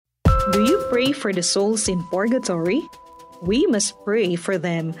Do you pray for the souls in purgatory? We must pray for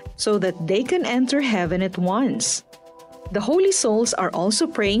them so that they can enter heaven at once. The holy souls are also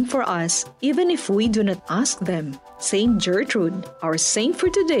praying for us even if we do not ask them. Saint Gertrude, our saint for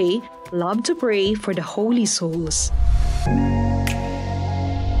today, loved to pray for the holy souls.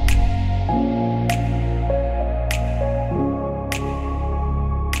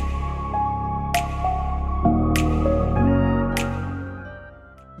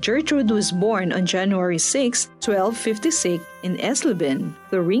 Gertrude was born on January 6, 1256 in Eisleben,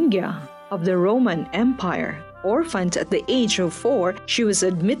 Thuringia, of the Roman Empire. Orphaned at the age of 4, she was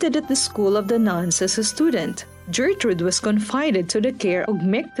admitted at the school of the nuns as a student. Gertrude was confided to the care of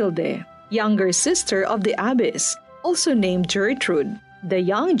Mechtilde, younger sister of the abbess, also named Gertrude. The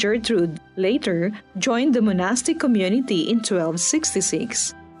young Gertrude later joined the monastic community in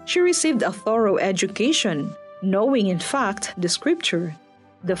 1266. She received a thorough education, knowing in fact the scripture,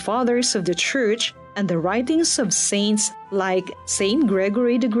 the fathers of the church, and the writings of saints like Saint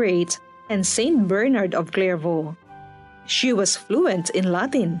Gregory the Great and Saint Bernard of Clairvaux. She was fluent in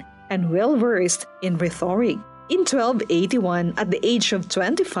Latin and well-versed in rhetoric. In 1281, at the age of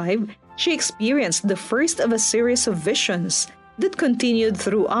 25, she experienced the first of a series of visions that continued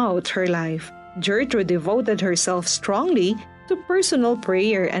throughout her life. Gertrude devoted herself strongly to personal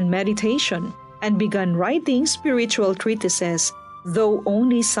prayer and meditation and began writing spiritual treatises, though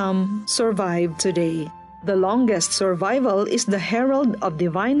only some survive today. The longest survival is the Herald of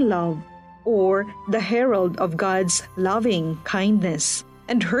Divine Love, or the Herald of God's Loving Kindness,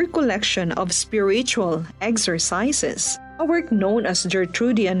 and her collection of spiritual exercises. A work known as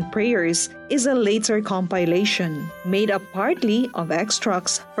Gertrudian Prayers is a later compilation, made up partly of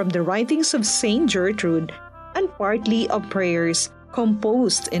extracts from the writings of Saint Gertrude and partly of prayers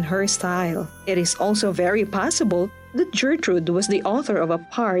composed in her style. It is also very possible that Gertrude was the author of a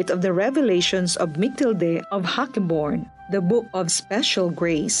part of the Revelations of Mechtilde of Hackeborn, the Book of Special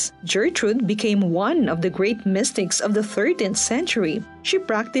Grace. Gertrude became one of the great mystics of the 13th century. She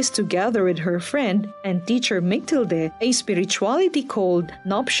practiced together with her friend and teacher Mechtilde a spirituality called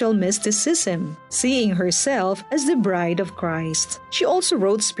nuptial mysticism, seeing herself as the bride of Christ. She also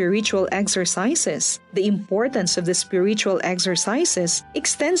wrote spiritual exercises. The importance of the spiritual exercises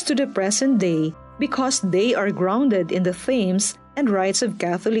extends to the present day because they are grounded in the themes and rites of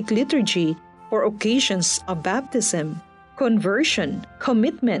Catholic liturgy for occasions of baptism, conversion,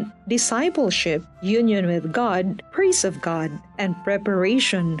 commitment, discipleship, union with God, praise of God, and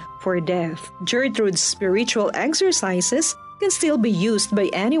preparation for death. Gertrude's spiritual exercises can still be used by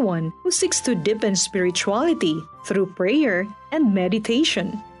anyone who seeks to deepen spirituality through prayer and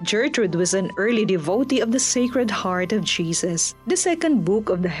meditation. Gertrude was an early devotee of the Sacred Heart of Jesus. The second book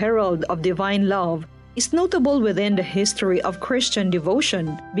of the Herald of Divine Love is notable within the history of Christian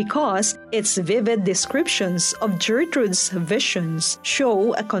devotion because its vivid descriptions of Gertrude's visions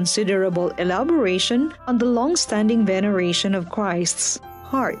show a considerable elaboration on the long-standing veneration of Christ's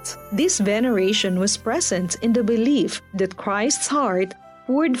heart. This veneration was present in the belief that Christ's heart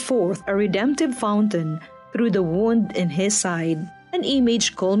poured forth a redemptive fountain through the wound in his side, an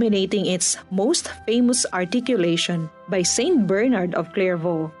image culminating its most famous articulation by Saint Bernard of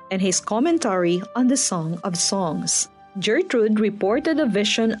Clairvaux and his commentary on the Song of Songs. Gertrude reported a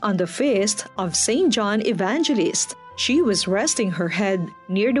vision on the feast of Saint John Evangelist. She was resting her head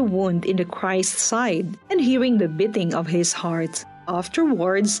near the wound in the Christ's side and hearing the beating of his heart.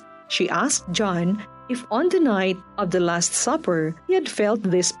 Afterwards, she asked John if on the night of the Last Supper he had felt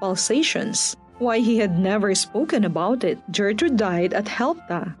these pulsations. Why he had never spoken about it. Gertrude died at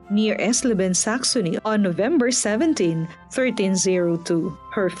Helpta, near Eisleben, Saxony, on November 17, 1302.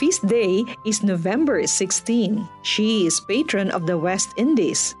 Her feast day is November 16. She is patron of the West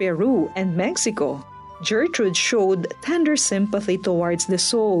Indies, Peru, and Mexico. Gertrude showed tender sympathy towards the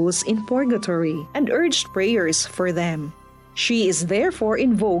souls in purgatory and urged prayers for them. She is therefore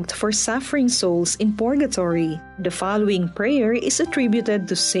invoked for suffering souls in purgatory. The following prayer is attributed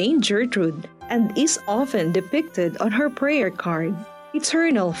to Saint Gertrude and is often depicted on her prayer card.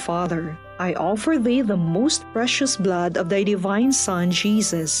 Eternal Father, I offer Thee the most precious blood of Thy divine Son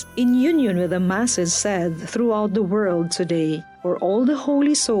Jesus, in union with the masses said throughout the world today, for all the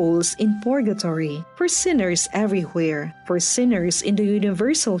holy souls in purgatory, for sinners everywhere, for sinners in the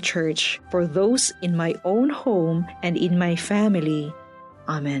universal church, for those in my own home and in my family.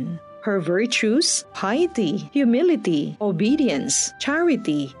 Amen. Her virtues, piety, humility, obedience,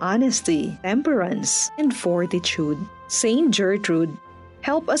 charity, honesty, temperance, and fortitude. Saint Gertrude,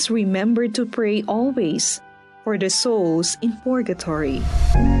 help us remember to pray always for the souls in purgatory.